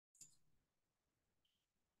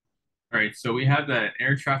All right, so we have that an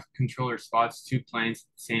air traffic controller spots two planes at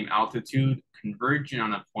the same altitude converging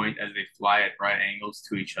on a point as they fly at right angles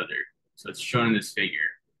to each other. So it's shown in this figure.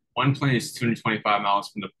 One plane is 225 miles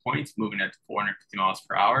from the point, moving at 450 miles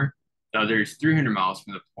per hour. The other is 300 miles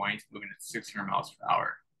from the point, moving at 600 miles per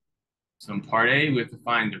hour. So in part A, we have to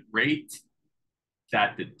find the rate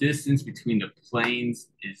that the distance between the planes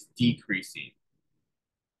is decreasing.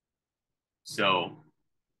 So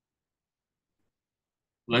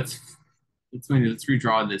let's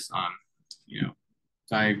redraw this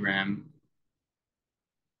diagram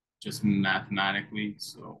just mathematically.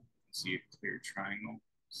 So let's see a clear triangle.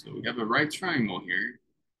 So we have a right triangle here,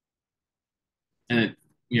 and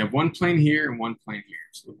we have one plane here and one plane here.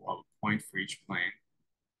 So we'll have a point for each plane.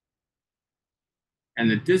 And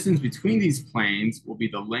the distance between these planes will be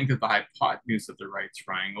the length of the hypotenuse of the right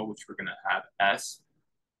triangle, which we're going to have S.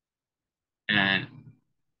 And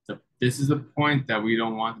this is the point that we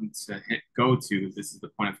don't want them to go to. This is the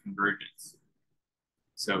point of convergence.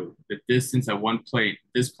 So the distance at one plane,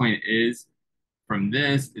 this plane is from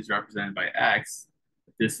this is represented by X.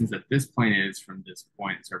 The distance that this plane is from this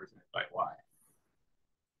point is represented by Y.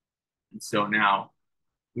 And so now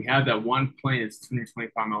we have that one plane is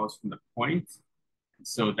 225 miles from the point. And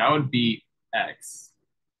so that would be X,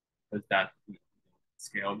 because that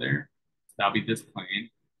scale there. So that'll be this plane.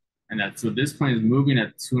 And so this plane is moving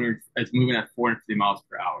at 450 miles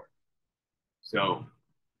per hour. So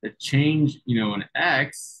the change, in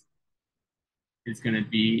X is going to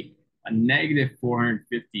be a negative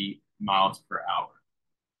 450 miles per hour.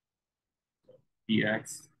 So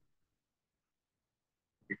dx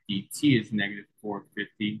or dt is negative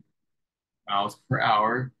 450 miles per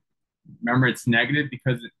hour. Remember, it's negative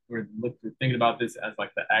because we're thinking about this as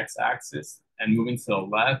like the x-axis, and moving to the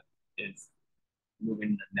left is moving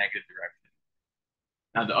in the negative direction.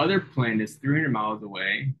 Now the other plane is 300 miles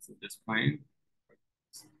away, so this plane,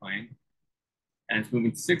 and it's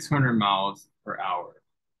moving 600 miles per hour.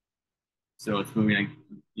 So it's moving,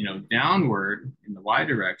 downward in the y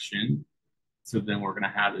direction. So then we're going to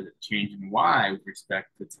have a change in y with respect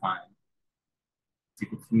to time. It's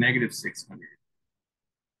equal to negative 600.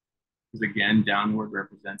 Because again, downward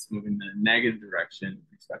represents moving in the negative direction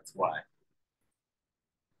with respect to y.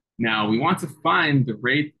 Now we want to find the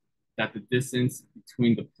rate that the distance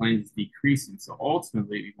between the planes is decreasing. So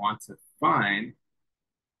ultimately, we want to find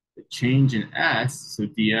the change in s, so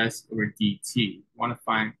ds over dt. We want to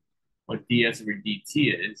find what ds over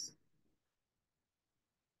dt is.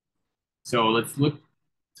 So let's look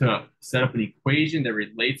to set up an equation that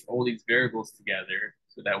relates all these variables together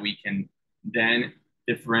so that we can then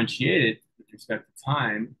differentiate it with respect to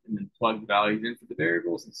time and then plug values into the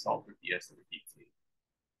variables and solve for ds over dt.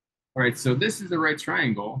 All right, so this is the right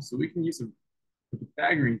triangle. So we can use the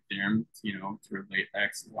Pythagorean theorem, to relate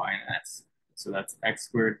x, y, and s. So that's x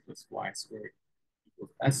squared plus y squared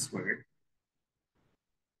equals s squared.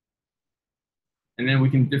 And then we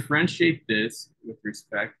can differentiate this with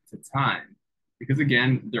respect to time. Because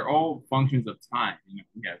again, they're all functions of time.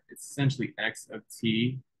 It's essentially x of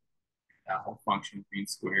t, that whole function being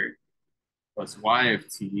squared, plus y of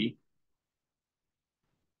t,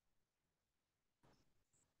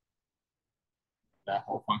 that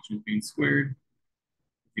whole function being squared,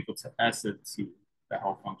 is equal to s of t, that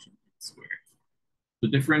whole function being squared. So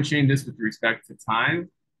differentiating this with respect to time,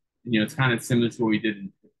 it's kind of similar to what we did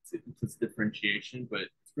in implicit differentiation, but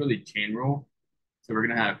it's really chain rule. So we're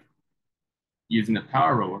going to have, using the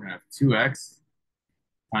power rule, we're going to have 2x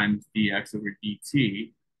times dx over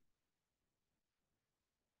dt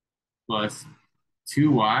plus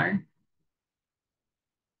 2y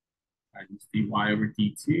times dy over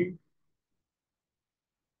dt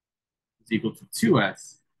is equal to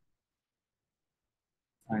 2s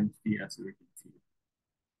times ds over dt.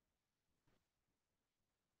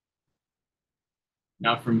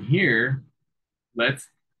 Now from here, let's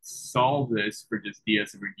solve this for just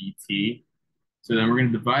ds over dt. So then we're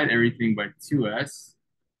going to divide everything by 2s.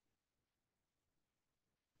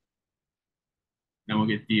 Then we'll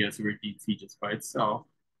get ds over dt just by itself.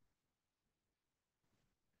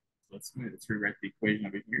 So let's rewrite the equation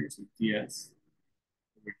over here. So ds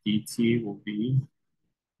over dt will be,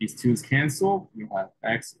 these twos cancel. You'll have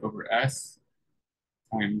x over s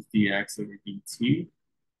times dx over dt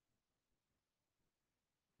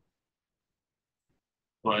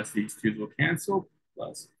plus these twos will cancel,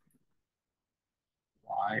 plus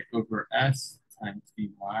y over s times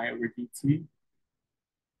dy over dt.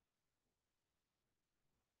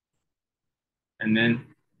 And then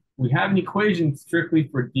we have an equation strictly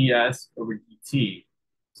for ds over dt.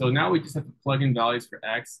 So now we just have to plug in values for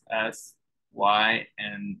x, s, y,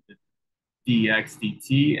 and dx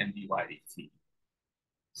dt and dy dt.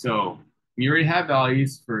 So we already have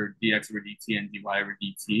values for dx over dt and dy over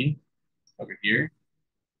dt over here.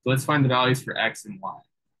 So let's find the values for x and y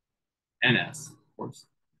and s, of course.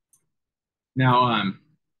 Now,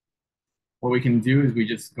 what we can do is we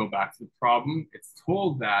just go back to the problem. It's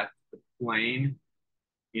told that the plane,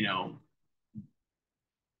 you know,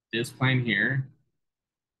 this plane here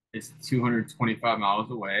is 225 miles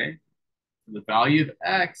away. So the value of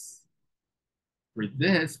x for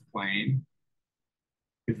this plane,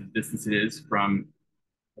 because the distance it is from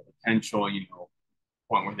the potential,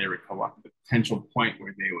 point where they would collide, the potential point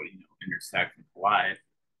where they would, intersect and collide,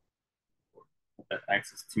 that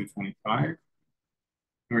x is 225. And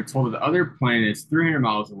we're told that the other plane is 300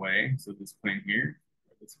 miles away. So this plane here,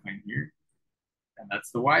 or this plane here, and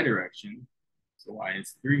that's the y direction. So y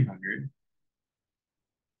is 300.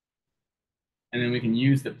 And then we can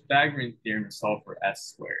use the Pythagorean theorem to solve for s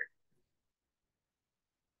squared.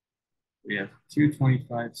 We have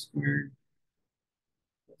 225 squared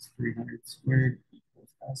plus 300 squared equals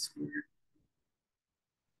s squared.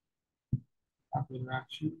 Calculator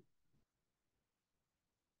action.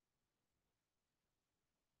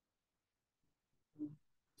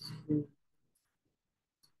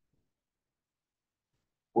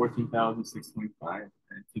 $14,625,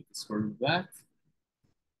 and take the square root of that.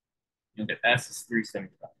 You'll get s is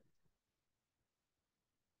 375.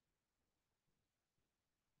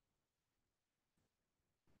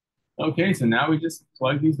 Okay, so now we just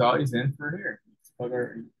plug these values in for here. Let's plug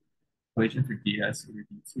our equation for ds over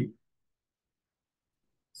dt.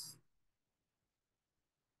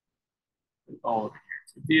 All over here.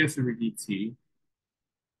 So ds over dt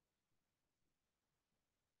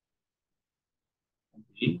will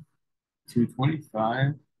be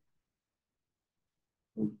 225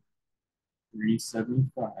 over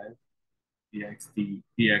 375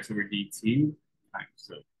 dx over dt times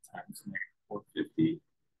negative 450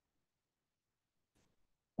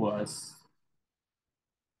 plus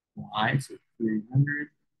y, so 300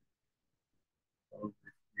 over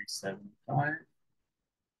 375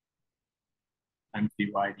 times dy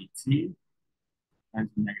dt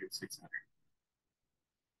times negative 600.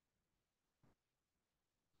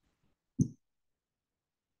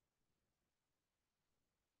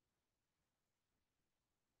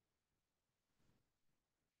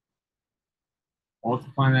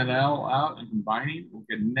 Multiplying that all out and combining, we'll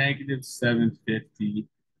get negative 750.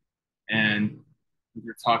 And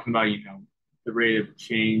we're talking about, the rate of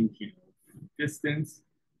change, distance,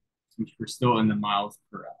 which we're still in the miles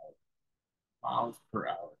per hour. Miles per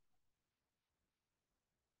hour.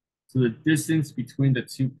 So the distance between the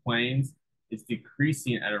two planes is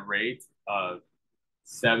decreasing at a rate of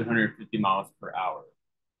 750 miles per hour.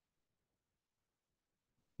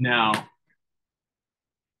 Now,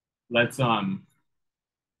 let's look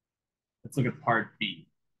at part B.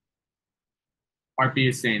 Part B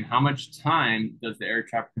is saying how much time does the air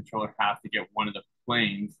traffic controller have to get one of the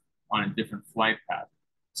planes on a different flight path?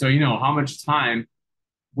 So, how much time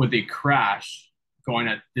would they crash going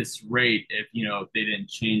at this rate if, if they didn't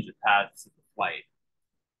change the paths of the flight?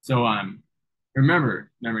 So,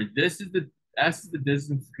 remember, this is the S is the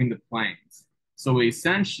distance between the planes. So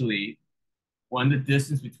essentially, when the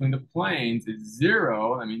distance between the planes is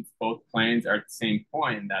 0, that means both planes are at the same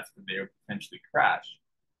point, and that's where they would potentially crash.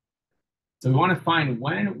 So we want to find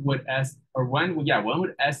when would S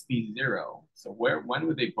be 0? So when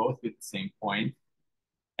would they both be at the same point?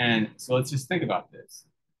 And so let's just think about this.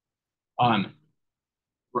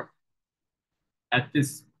 At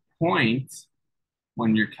this point,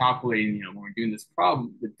 when you're calculating, when we're doing this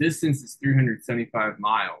problem, the distance is 375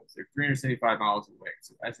 miles. They're 375 miles away.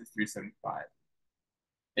 So S is 375.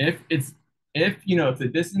 If the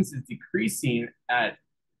distance is decreasing at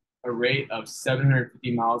a rate of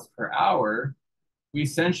 750 miles per hour, we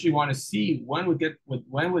essentially want to see when would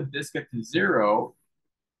this get to 0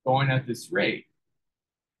 going at this rate.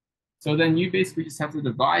 So then you basically just have to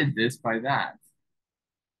divide this by that.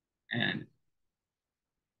 And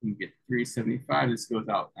you get 375. This goes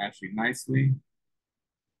out actually nicely.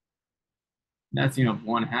 That's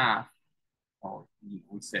 1/2. Well, we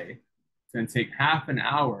say it's going to take half an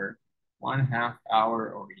hour, 1/2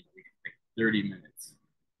 hour, or we can take 30 minutes.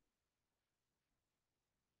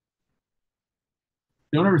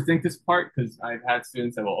 Don't overthink this part, because I've had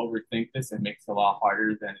students that will overthink this and makes it a lot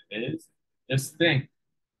harder than it is. Just think,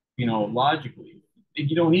 logically.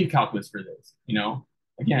 You don't need calculus for this,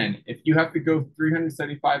 Again, if you have to go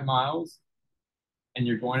 375 miles and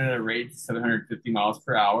you're going at a rate 750 miles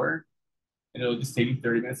per hour, and it'll just take you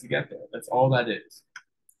 30 minutes to get there. That's all that is.